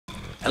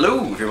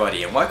Hello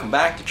everybody and welcome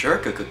back to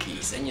Troika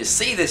Cookies, and you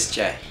see this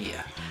chair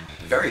here.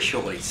 Very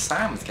shortly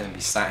Sam's going to be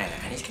sat in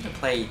it and he's going to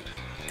play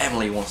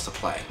Emily Wants to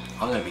Play.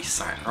 I'm going to be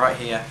sat right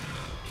here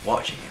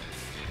watching him,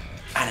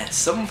 and at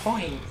some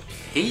point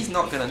he's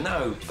not going to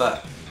know,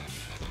 but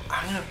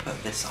I'm going to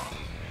put this on.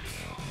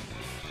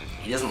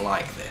 He doesn't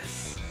like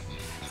this.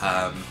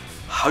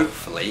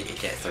 Hopefully it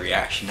gets the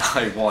reaction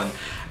I want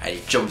and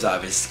he jumps out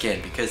of his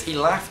skin, because he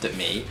laughed at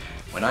me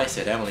when I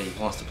said Emily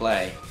Wants to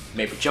Play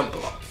made me jump a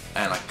lot.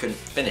 And I couldn't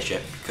finish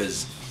it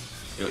because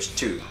it was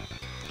too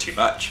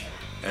much.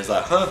 It was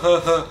like ha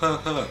ha ha ha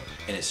ha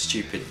in its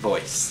stupid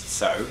voice.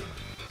 So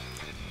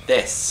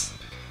this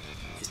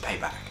is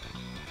payback.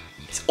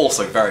 It's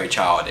also very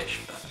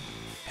childish, but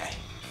hey,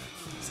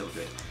 it's all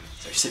good.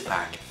 So sit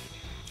back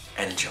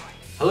and enjoy.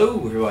 Hello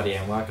everybody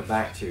and welcome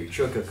back to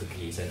Troika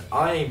Cookies, and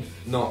I'm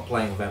not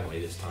playing with Emily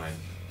this time.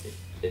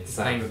 It's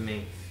playing with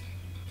me.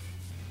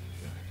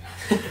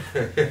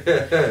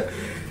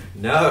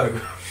 No.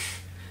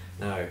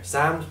 No,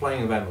 Sam's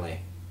playing with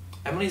Emily.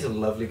 Emily's a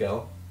lovely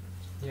girl.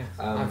 Yeah,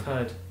 I've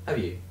heard. Have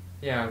you?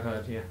 Yeah, I've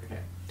heard, yeah.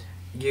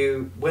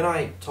 Okay. When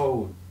I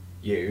told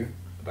you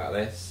about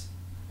this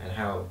and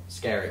how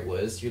scary it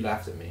was, you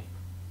laughed at me.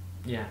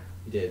 Yeah.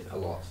 You did, a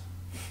lot.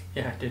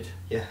 Yeah, I did.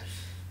 Yeah.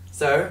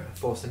 So, I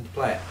forced him to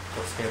play it.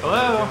 Got scared.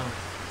 Hello?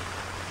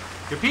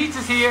 Your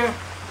pizza's here!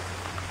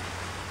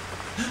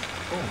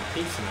 Oh,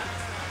 pizza man.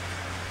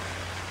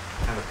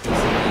 Have a piece of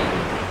me.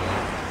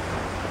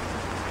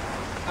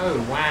 Oh,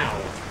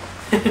 wow.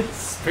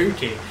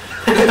 Spooky.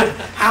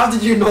 How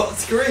did you not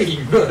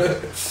scream?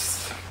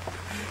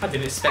 I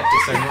didn't expect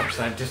it so much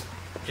that I just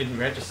didn't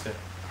register.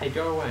 Hey,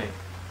 go away.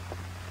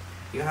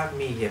 You have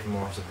me here for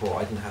more support.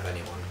 I didn't have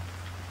anyone.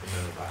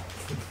 Remember that.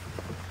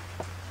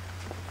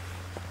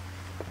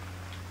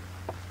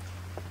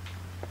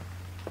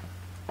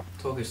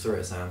 Talk us through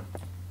it, Sam.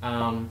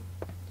 How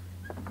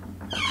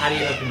do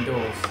you open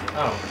doors?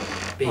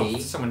 Oh. B. Oh,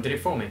 someone did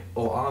it for me.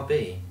 Or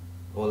RB.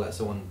 Or let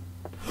someone...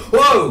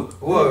 Whoa!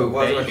 Whoa! Ooh,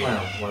 Why is there a baby.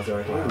 clown? Why is there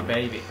a clown? Ooh,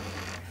 baby.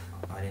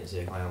 I didn't see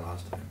a clown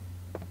last time.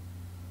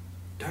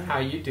 Don't... How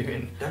are you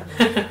doing? Don't...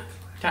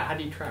 How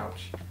do you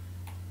crouch?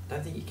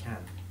 Don't think you can.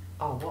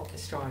 Oh, what?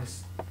 This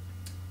guy's...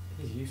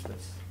 He's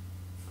useless.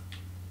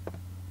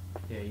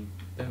 Yeah, you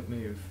don't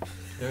move.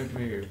 Don't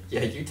move.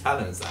 Yeah, you tell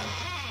him, Sam.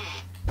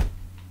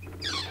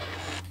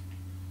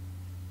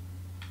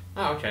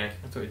 Oh, okay.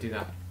 I thought you'd do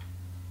that.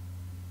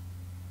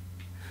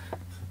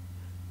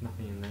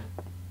 Nothing in there.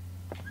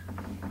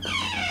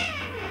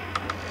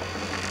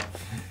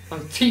 I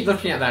keep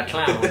looking at that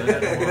clown. I don't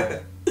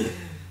know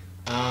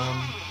why.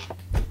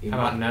 How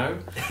about no?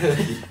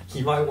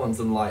 You might want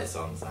some lights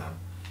on, Sam.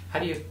 How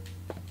do you...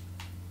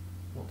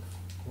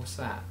 What's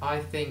that? I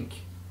think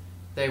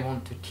they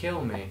want to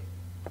kill me.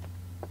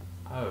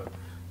 Oh.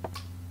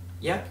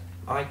 Yeah,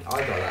 I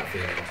got that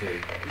feeling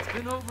too. It's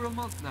been over a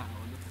month now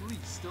and the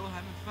police still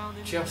haven't found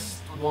any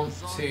Just evidence on want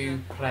the bizarre to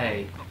death.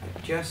 play.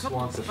 Just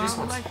Couples want to found wants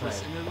to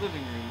lifeless play. in their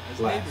living room as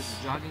Bless. neighbors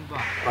were jogging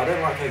by. I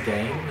don't like her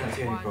game, that's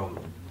the only problem.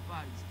 The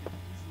bodies could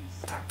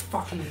easily That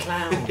fucking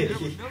clown. There were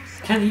no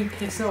Can you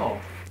piss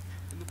off?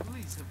 and the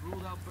police have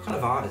ruled out What kind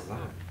of art is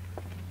that?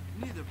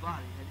 Neither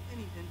body had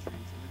any injuries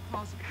and the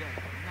cause of death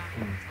was not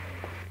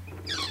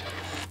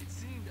determined. It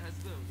seemed as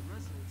though the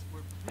residents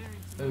were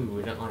preparing to Ooh,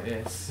 we don't like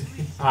this.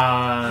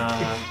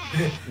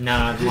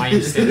 No, my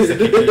instincts are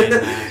kicking in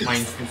there. My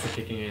instincts are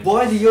kicking in.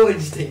 Why do your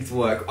instincts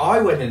work?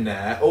 I went in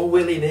there all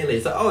willy-nilly.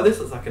 It's like, oh, this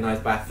looks like a nice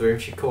bathroom.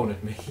 She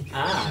cornered me.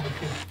 Ah.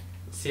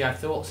 See, I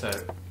thought so.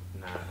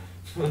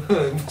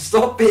 No.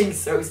 Stop being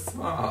so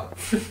smart.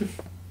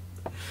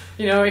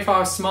 You know, if I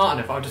was smart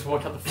enough, I'd just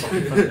walk out the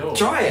fucking front door.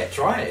 Try it.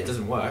 It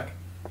doesn't work.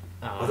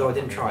 Oh, Although I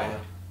didn't try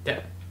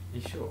it. You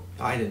sure?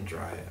 I didn't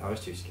try it. I was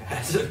too scared.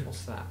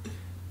 What's that?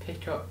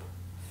 Pick up,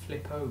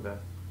 flip over.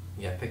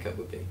 Yeah, pickup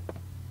would be.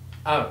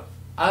 Oh,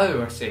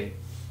 I see.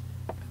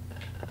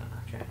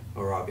 Okay.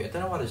 Or RB. I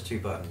don't know why there's two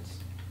buttons.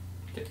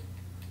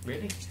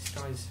 Really? This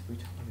guy's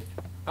retarded.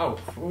 Oh,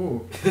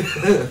 ooh.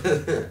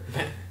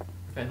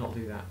 Better not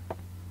do that.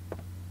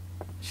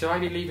 Should I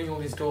be leaving all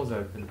these doors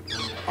open?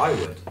 I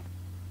would.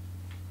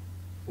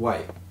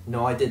 Wait.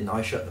 No, I didn't.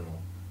 I shut them all.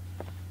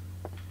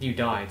 You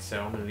died,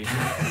 so I'm gonna leave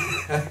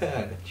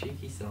them.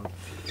 Cheeky son.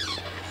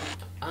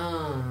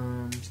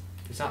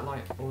 Is that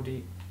like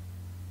already?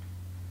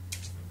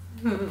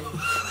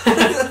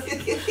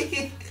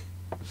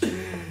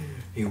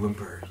 He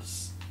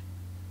whimpers.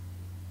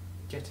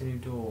 Get a new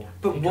door.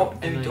 But Pick what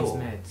up new Emily's door?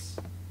 Meds.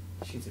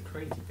 She's a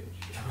crazy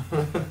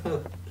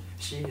bitch.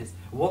 She is.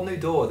 What new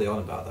door are they on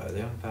about though? Are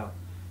they on about?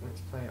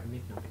 Let's play at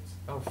midnight.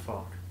 Oh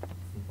fuck.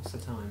 What's the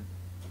time?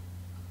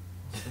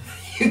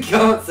 You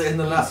can't sit in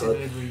the Pizza laptop.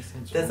 delivery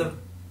central. There's a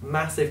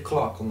massive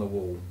clock on the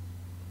wall.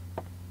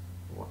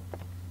 What?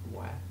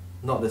 Where?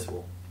 Not this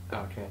wall.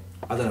 Okay.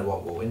 I don't know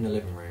what wall. In the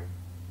living room.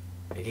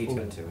 It keeps Ooh,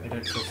 going to I it.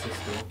 don't trust this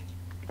door.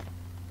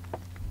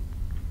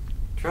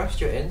 Trust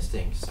your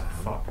instincts, Sam.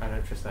 Fuck, I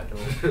don't trust that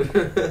door.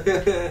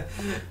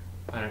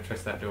 I don't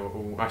trust that door.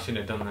 Ooh, I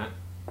shouldn't have done that.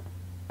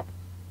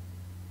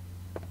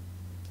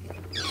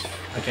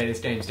 Okay, this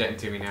game's getting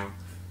to me now.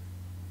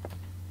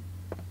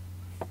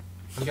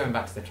 I'm going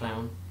back to the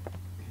clown.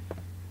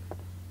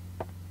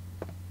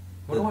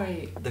 What do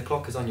I... The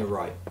clock is on your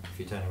right if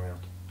you turn around.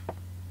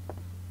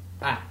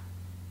 Ah,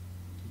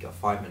 You got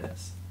 5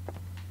 minutes.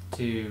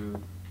 to...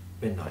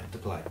 Midnight to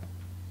play.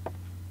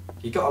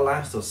 You got to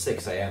last till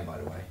 6 AM, by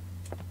the way.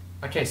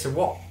 Okay, so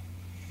what...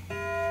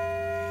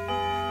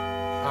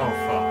 Oh,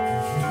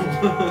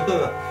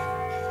 fuck.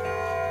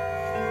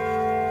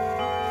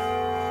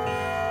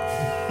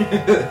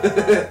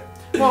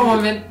 Well,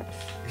 I meant...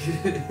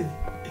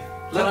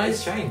 Look,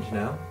 it's changed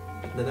now.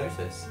 The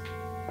notice.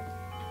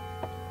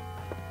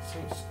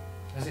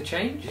 Has it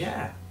changed?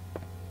 Yeah.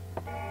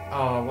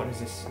 Oh, what is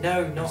this?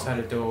 No, not. Outside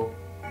a door.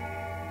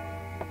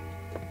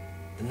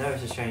 The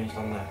notice has changed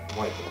on the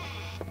whiteboard.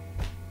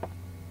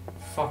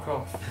 Fuck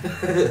off.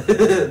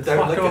 Don't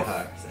Fuck look off.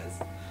 at her, it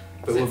says.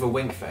 But Is it- with a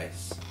wink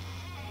face.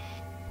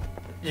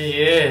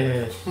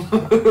 Yeah.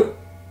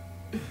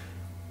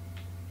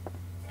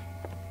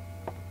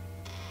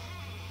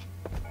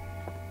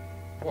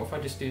 What if I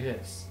just do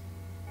this?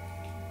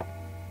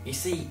 You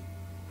see.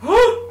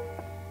 What?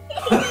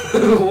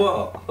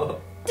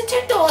 The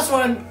 2 doors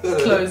weren't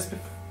closed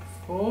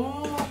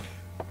before.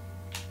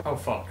 Oh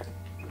fuck.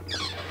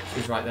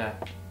 She's right there.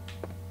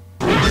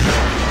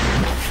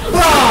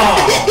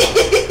 Oh!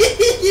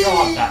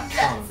 God, that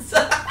cunt.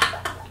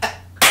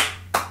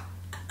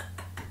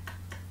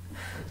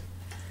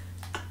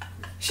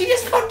 She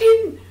just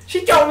fucking...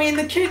 She got me in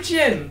the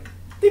kitchen.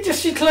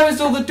 She closed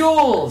all the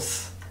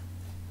doors.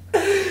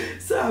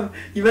 Sam,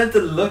 you meant to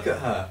look at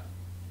her.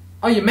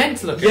 Oh, you meant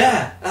to look at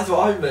Yeah, that's what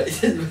I meant. You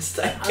didn't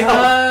mistake.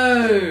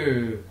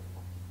 Oh.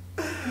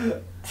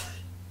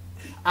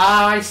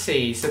 Ah, I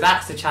see. So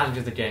that's the challenge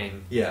of the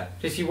game. Yeah,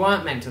 So if you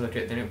weren't meant to look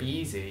at it, then it would be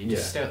easy. You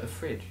just Yeah. stare at the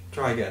fridge.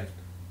 try again.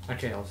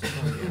 Okay, I'll start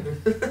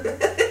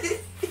again.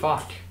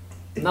 Fuck.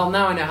 Now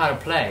I know how to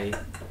play. All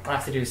I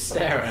have to do is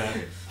stare at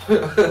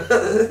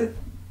her.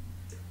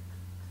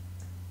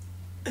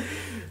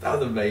 That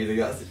was amazing.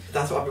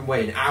 That's what I've been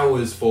waiting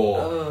hours for.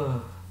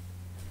 Ugh.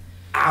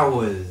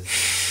 Hours.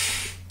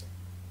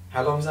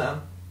 How long's that?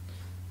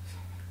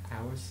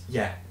 Hours?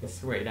 Yeah.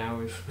 It's waited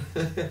hours.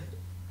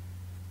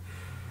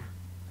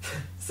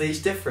 See, it's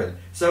different.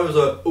 So I was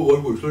like, oh, I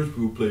watched loads of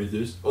people play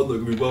this. I'm not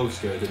going to be well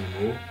scared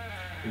anymore.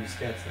 Are you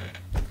scared, Sam?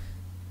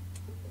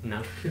 No.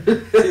 Y'all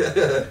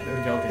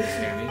didn't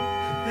scare me.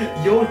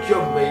 Your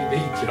job made me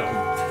jump.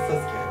 That's so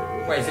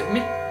scary. Wait, is it me?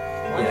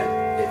 What?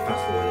 Yeah, it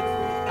fast forwarded for you.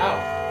 Oh.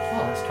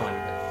 Oh, that's kind of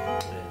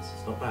It is.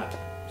 It's not bad.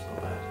 It's not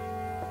bad.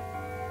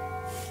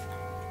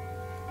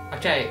 it.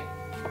 Okay.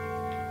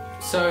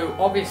 So,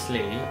 obviously,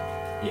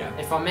 Yeah.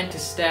 if I'm meant to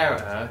stare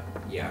at her,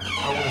 Yeah.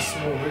 I want a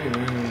small room.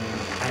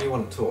 And you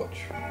want a torch.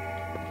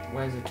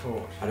 Where's the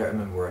torch? I don't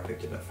remember where I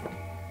picked it up from.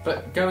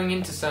 But going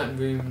into certain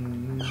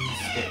rooms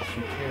gets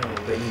you killed.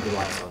 But you need the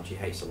lights on. She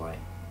hates the light.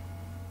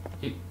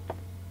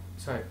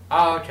 Sorry.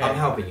 Oh, okay. I'm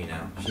helping you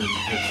now. She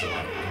hates the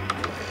light.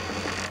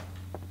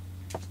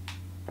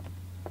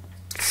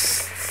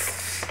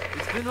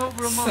 It's been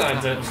over a month I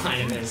now, don't like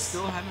and we this.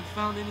 still haven't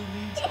found any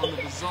leads on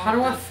the bizarre How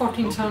do I death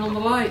fucking of turn on the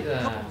couple. light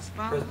there? Couples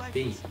found Press lifeless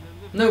B. in their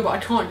living No, but I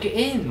can't get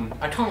in.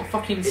 I can't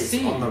fucking It's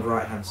see. on the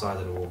right hand side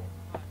of the wall.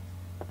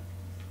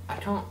 I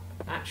can't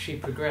actually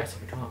progress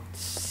if I can't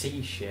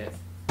see shit.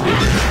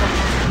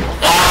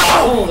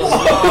 Oh, the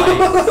light.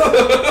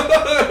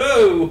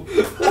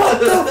 What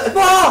the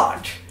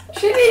fuck?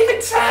 She didn't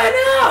even turn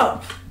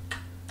up!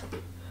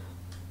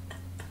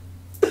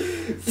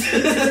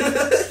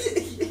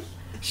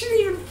 She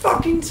didn't even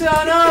fucking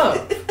turn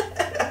up!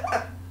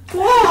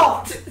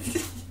 What?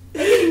 You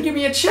didn't give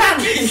me a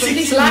chance! At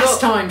least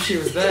last time she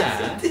was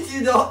there. Did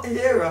you not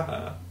hear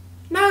her?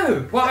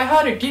 No! Well, I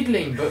heard her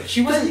giggling, but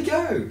she There wasn't. you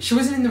go. She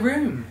wasn't in the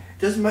room.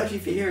 Doesn't matter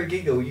if you hear a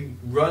giggle, you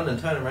run and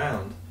turn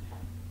around.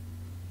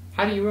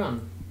 How do you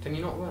run? Can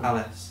you not run?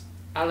 Alice.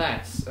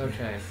 LS,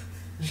 okay.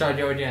 Shall I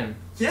go again?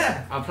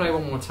 Yeah. I'll play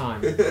one more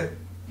time.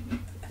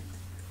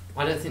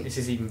 I don't think this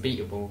is even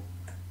beatable.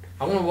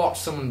 I want to watch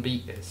someone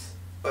beat this.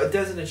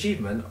 There's an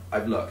achievement,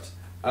 I've looked,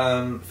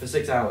 for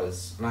 6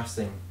 hours,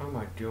 lasting. Oh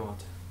my god.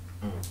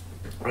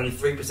 Only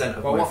 3%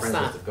 of Well, my what's friends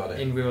that have got it.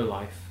 in real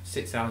life?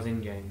 6 hours in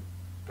game.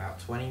 About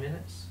 20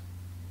 minutes?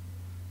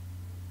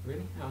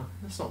 Really? Oh,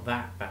 that's not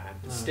that bad.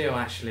 But No. still,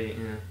 actually,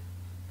 yeah.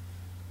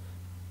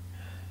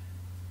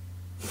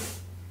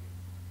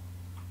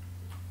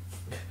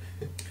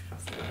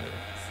 That's hilarious.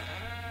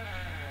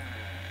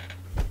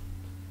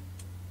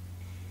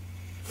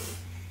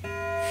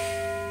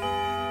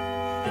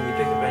 Can you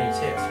pick up any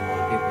tips from all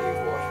the people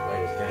you've watched play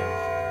this game?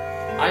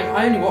 I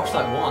only watched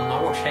like one.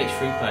 I watched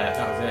H3 play it,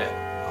 that was it.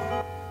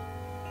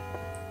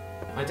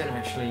 I don't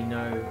actually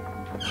know.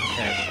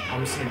 Okay,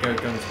 I'm just gonna go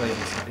guns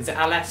blazing. Is it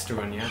LS to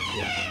run, yeah?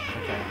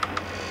 Yeah. Okay.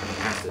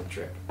 Acid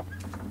trip.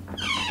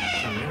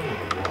 I don't know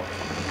what.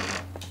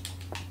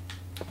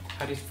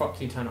 How do you fuck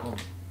do you turn it on?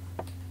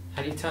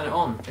 How do you turn it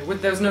on?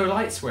 There's no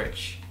light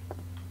switch.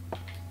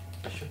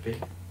 There should be.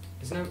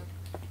 There's no...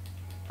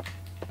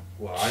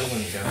 Well, I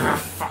wouldn't Ah, go.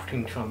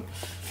 fucking cunt.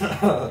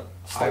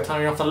 Stop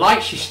turning off the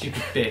lights, you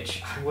stupid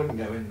bitch. I wouldn't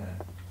go in there.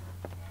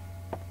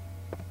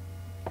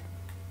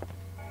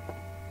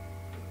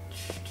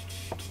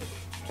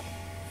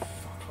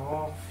 Fuck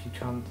off, you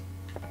can't.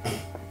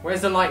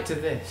 Where's the light to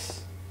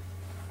this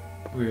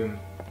room?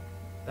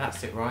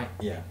 That's it, right?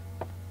 Yeah.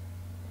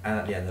 And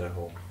at the end of the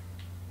hall.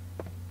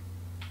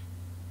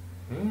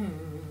 I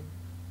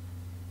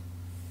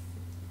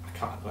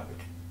can't look.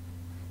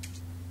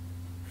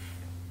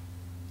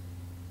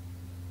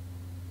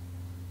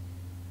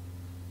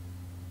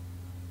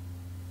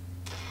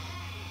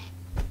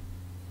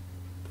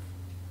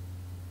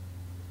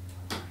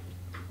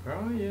 Where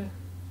are you?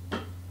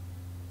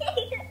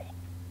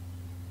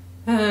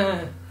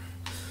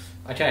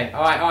 Okay,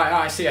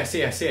 alright, see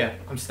ya.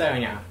 I'm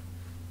staring at her.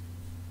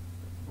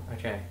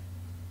 Okay.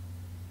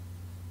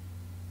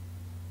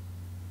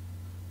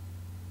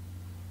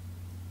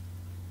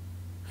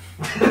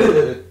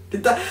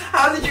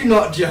 How did you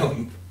not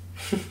jump?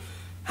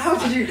 How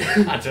did you?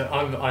 I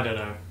don't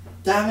know.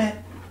 Damn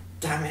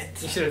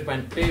it! You should have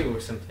went boo or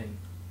something.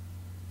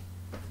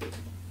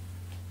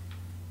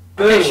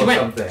 Boo Okay, or she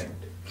went.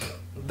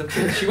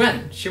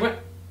 something. She went.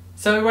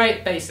 So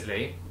wait,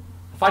 basically,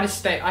 if I just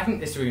stay, I think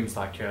this room's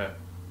like a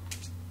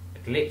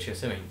glitch or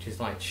something. She's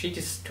like, she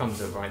just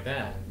comes up right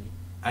there.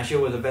 And she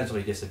will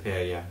eventually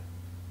disappear, yeah.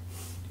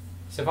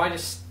 So if I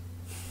just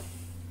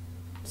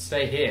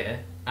stay here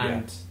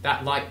and Yeah.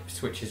 that light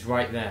switch is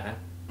right there,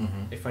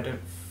 Mm-hmm. if I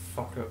don't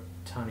fuck up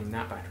turning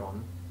that back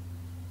on,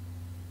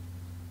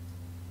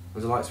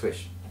 There's a light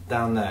switch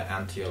down there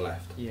and to your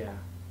left. yeah.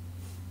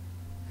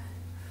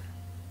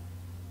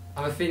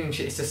 I'm a feeling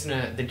it's just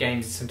gonna, the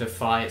game's just gonna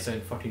defy its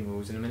own fucking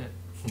rules in a minute,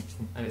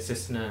 and it's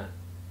just gonna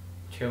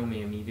kill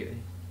me immediately.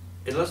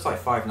 It looks like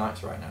Five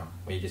Nights right now,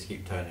 where you just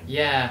keep turning.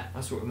 Yeah,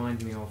 that's what it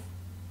reminds me of.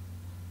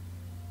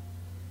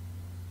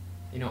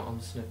 You know what, I'm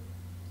just gonna,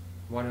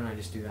 why don't I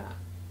just do that?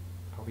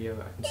 I'll be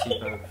over, I can see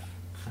both.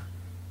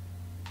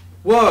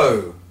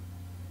 Whoa!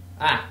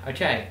 Ah,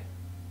 okay.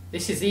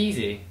 This is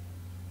easy.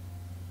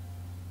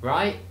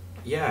 Right?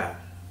 Yeah.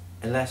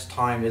 Unless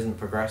time isn't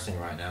progressing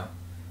right now.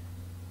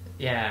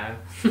 Yeah.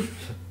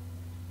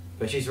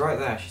 But she's right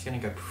there. She's going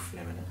to go poof in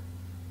a minute.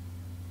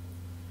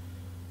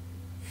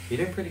 You're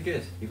doing pretty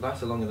good. You've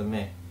lasted longer than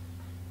me.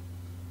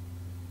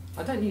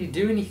 I don't need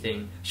to do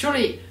anything.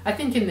 Surely, I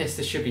think in this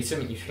there should be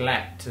something you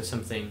collect or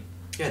something.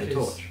 Yeah, the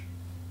Because torch.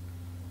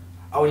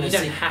 Oh, and you the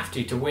don't have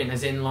to win,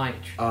 as in like,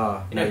 you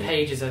no, know,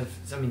 pages of,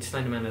 I mean,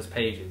 Slenderman has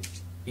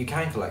pages. you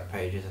can collect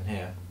pages in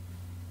here.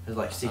 There's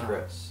like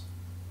secrets.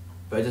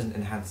 But it doesn't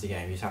enhance the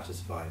game. You just have to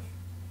survive.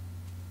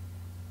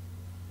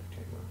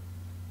 Okay, well.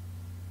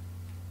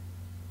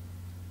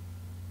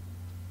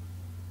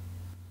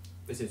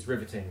 This is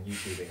riveting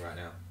YouTubing right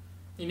now.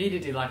 You need to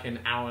do like an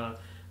hour,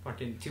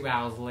 fucking 2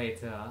 hours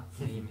later,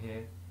 theme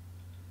here.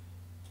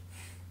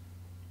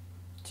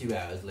 2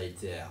 hours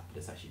later, but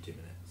it's actually 2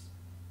 minutes.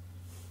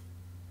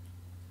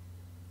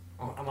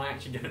 Or am I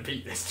actually going to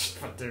beat this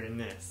just by doing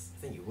this?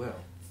 I think you will.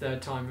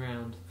 Third time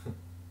round.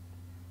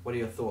 What are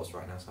your thoughts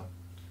right now, Sam?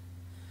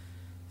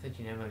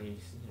 Thinking Emily,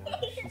 you know,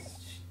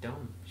 she's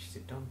dumb. She's a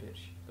dumb bitch.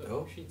 But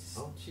Oh. she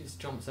just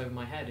jumps over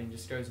my head and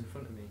just goes in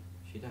front of me.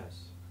 She does.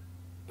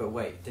 But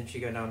wait, didn't she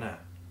go down there?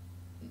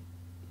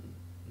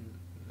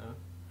 No.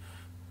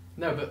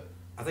 No, but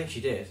I think she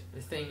did.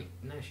 the thing,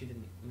 no, she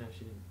didn't. No,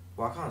 she didn't.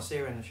 Well, I can't see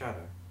her in the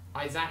shadow.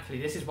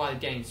 Exactly. This is why the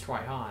game's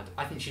quite hard.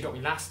 I think she got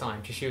me last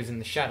time because she was in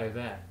the shadow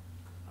there,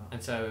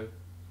 and so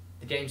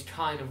the game's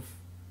kind of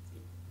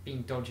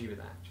being dodgy with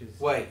that. Which is,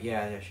 Wait,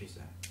 yeah, she's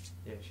there.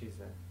 yeah, she's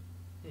there.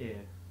 Yeah.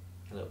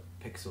 Her little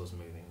pixels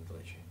moving and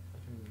glitching. I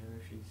don't even know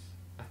if she's.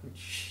 I think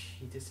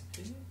she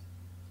disappeared.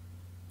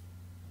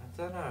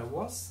 I don't know.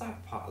 What's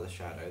that part of the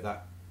shadow?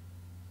 That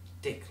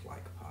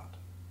dick-like part.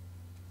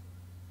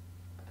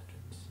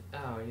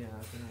 Oh yeah, I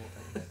don't know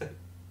what that is.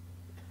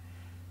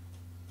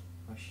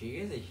 Well, she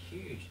is a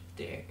huge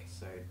dick,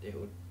 so it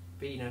would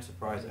be no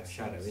surprise that her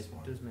shadow is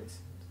one. It does make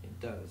sense. It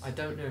does. I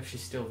don't know if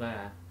she's still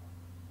there,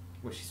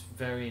 which is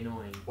very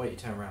annoying. Wait, you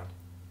turn around.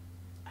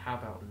 How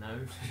about no?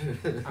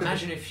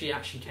 Imagine if she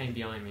actually came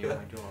behind me. Oh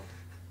my god.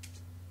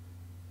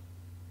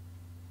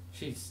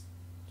 Is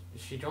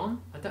she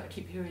gone? I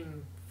keep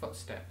hearing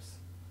footsteps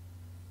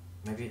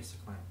Maybe it's a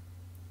clown.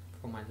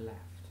 from my left.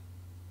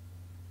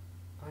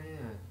 Oh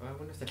yeah. I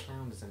wonder if the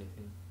clown does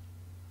anything.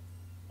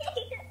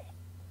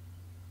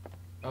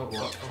 Oh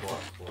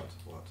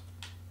What?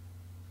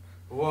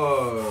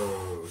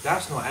 Whoa!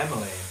 That's not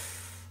Emily.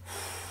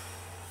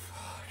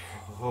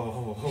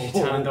 She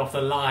turned off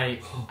the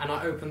light, and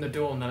I opened the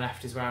door on the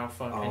left as well.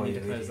 Fuck, I Oh, need to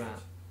you close idiot.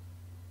 that.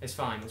 It's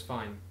fine, it's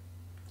fine.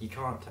 You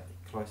can't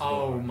close the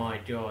Oh door. my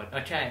god.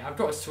 Okay, I've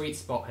got a sweet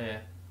spot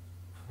here.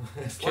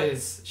 It's like-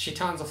 Because she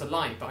turns off the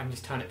light, but I can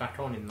just turn it back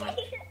on in like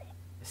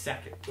a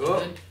second.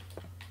 Oh.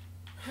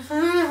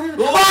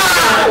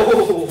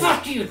 Oh!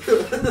 Fuck you!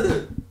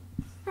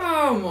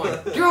 Oh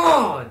my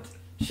god!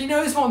 She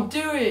knows what I'm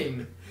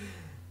doing!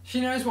 She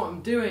knows what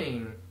I'm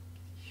doing.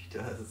 She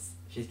does.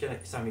 She's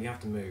gonna. Sam, you have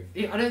to move.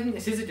 I don't think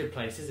this is a good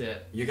place, is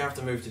it? You're gonna have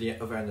to move to the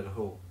other end of the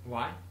hall.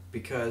 Why?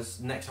 Because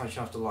next time she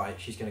comes to light,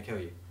 she's gonna kill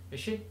you. Is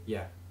she?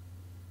 Yeah.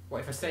 What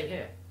if I stay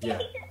here? Yeah.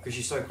 Because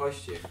she's so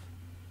close to you.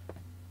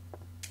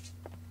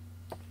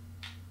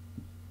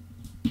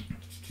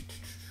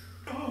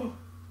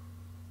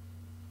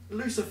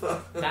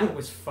 Lucifer. That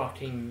was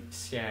fucking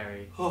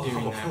scary. Oh,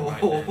 Doing that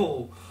right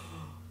now.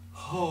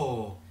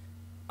 oh.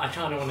 I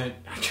kind of want to.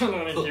 I kind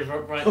of want to give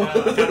up right now. I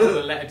don't want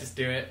to let her just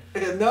do it.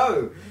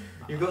 No,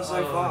 you've got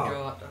so far.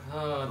 Oh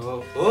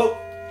god.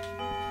 Oh.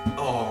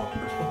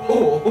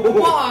 Oh.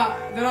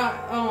 What? Did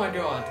I? Oh my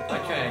god.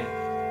 Okay.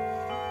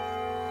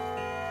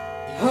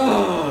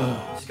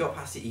 Just got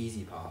past the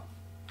easy part.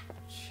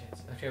 Shit.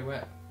 Okay,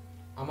 where?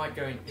 Am I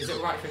going? Is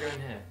it right for going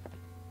here?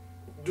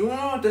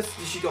 No,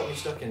 she got me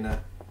stuck in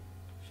there.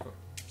 She got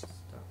stuck.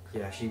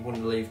 Yeah, she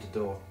wouldn't leave the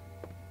door.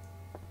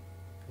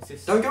 Is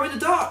this? Don't go in the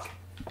dark.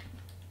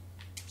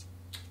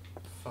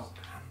 Fuck.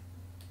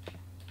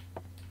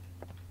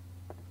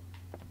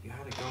 You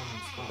had a golden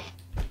spot.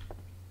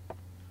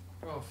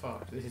 Oh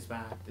fuck. This is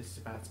bad. This is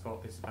a bad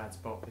spot. This is a bad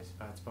spot. This is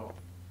a bad spot.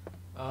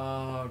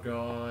 Oh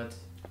god.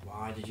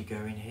 Why did you go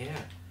in here?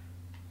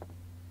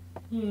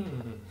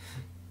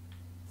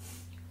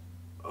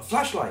 A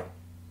flashlight.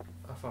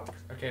 Oh fuck.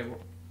 Okay.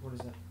 What is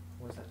that?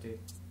 What does that do?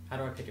 How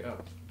do I pick it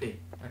up? B.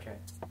 Okay.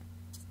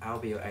 I'll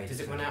be your aid. Does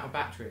it run out of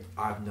battery?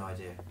 I have no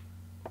idea.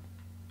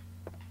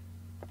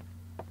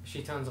 If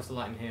she turns off the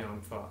light in here,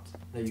 I'm fucked.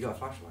 No, you got a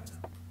flashlight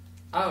now.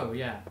 Oh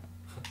yeah.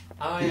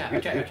 Oh yeah.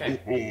 Okay.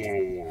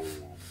 Okay.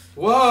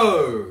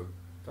 Whoa!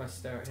 Do I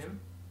stare at him?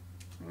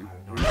 I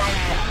have no idea.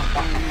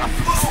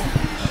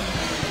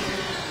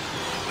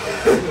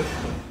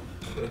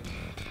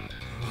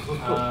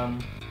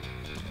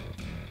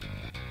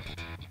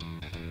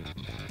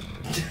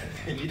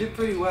 You did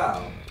pretty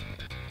well.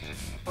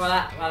 Well,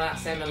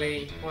 that's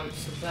Emily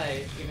wants to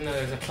play, even though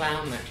there's a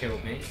clown that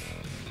killed me.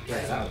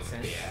 Yeah, that makes was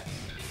sense.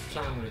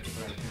 Clown wanted to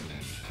play.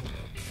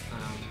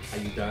 Are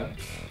you done?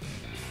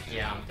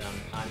 Yeah, I'm done.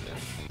 I'm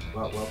done.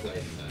 Well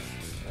played.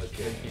 That was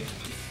good. Thank you.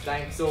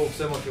 Thanks all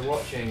so much for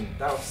watching.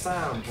 That was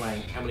Sam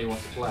playing Emily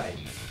Wants to Play.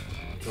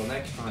 Until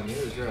next time, you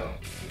know the drill.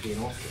 You're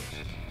being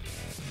awesome.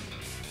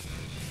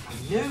 I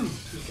knew he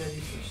was going to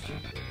do something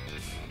stupid.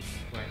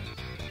 Wait.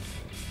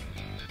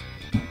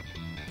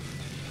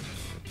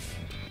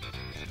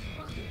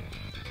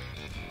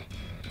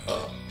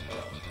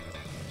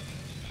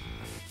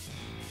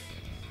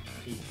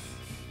 Peace.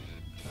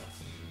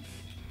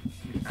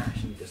 You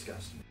actually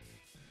disgust me.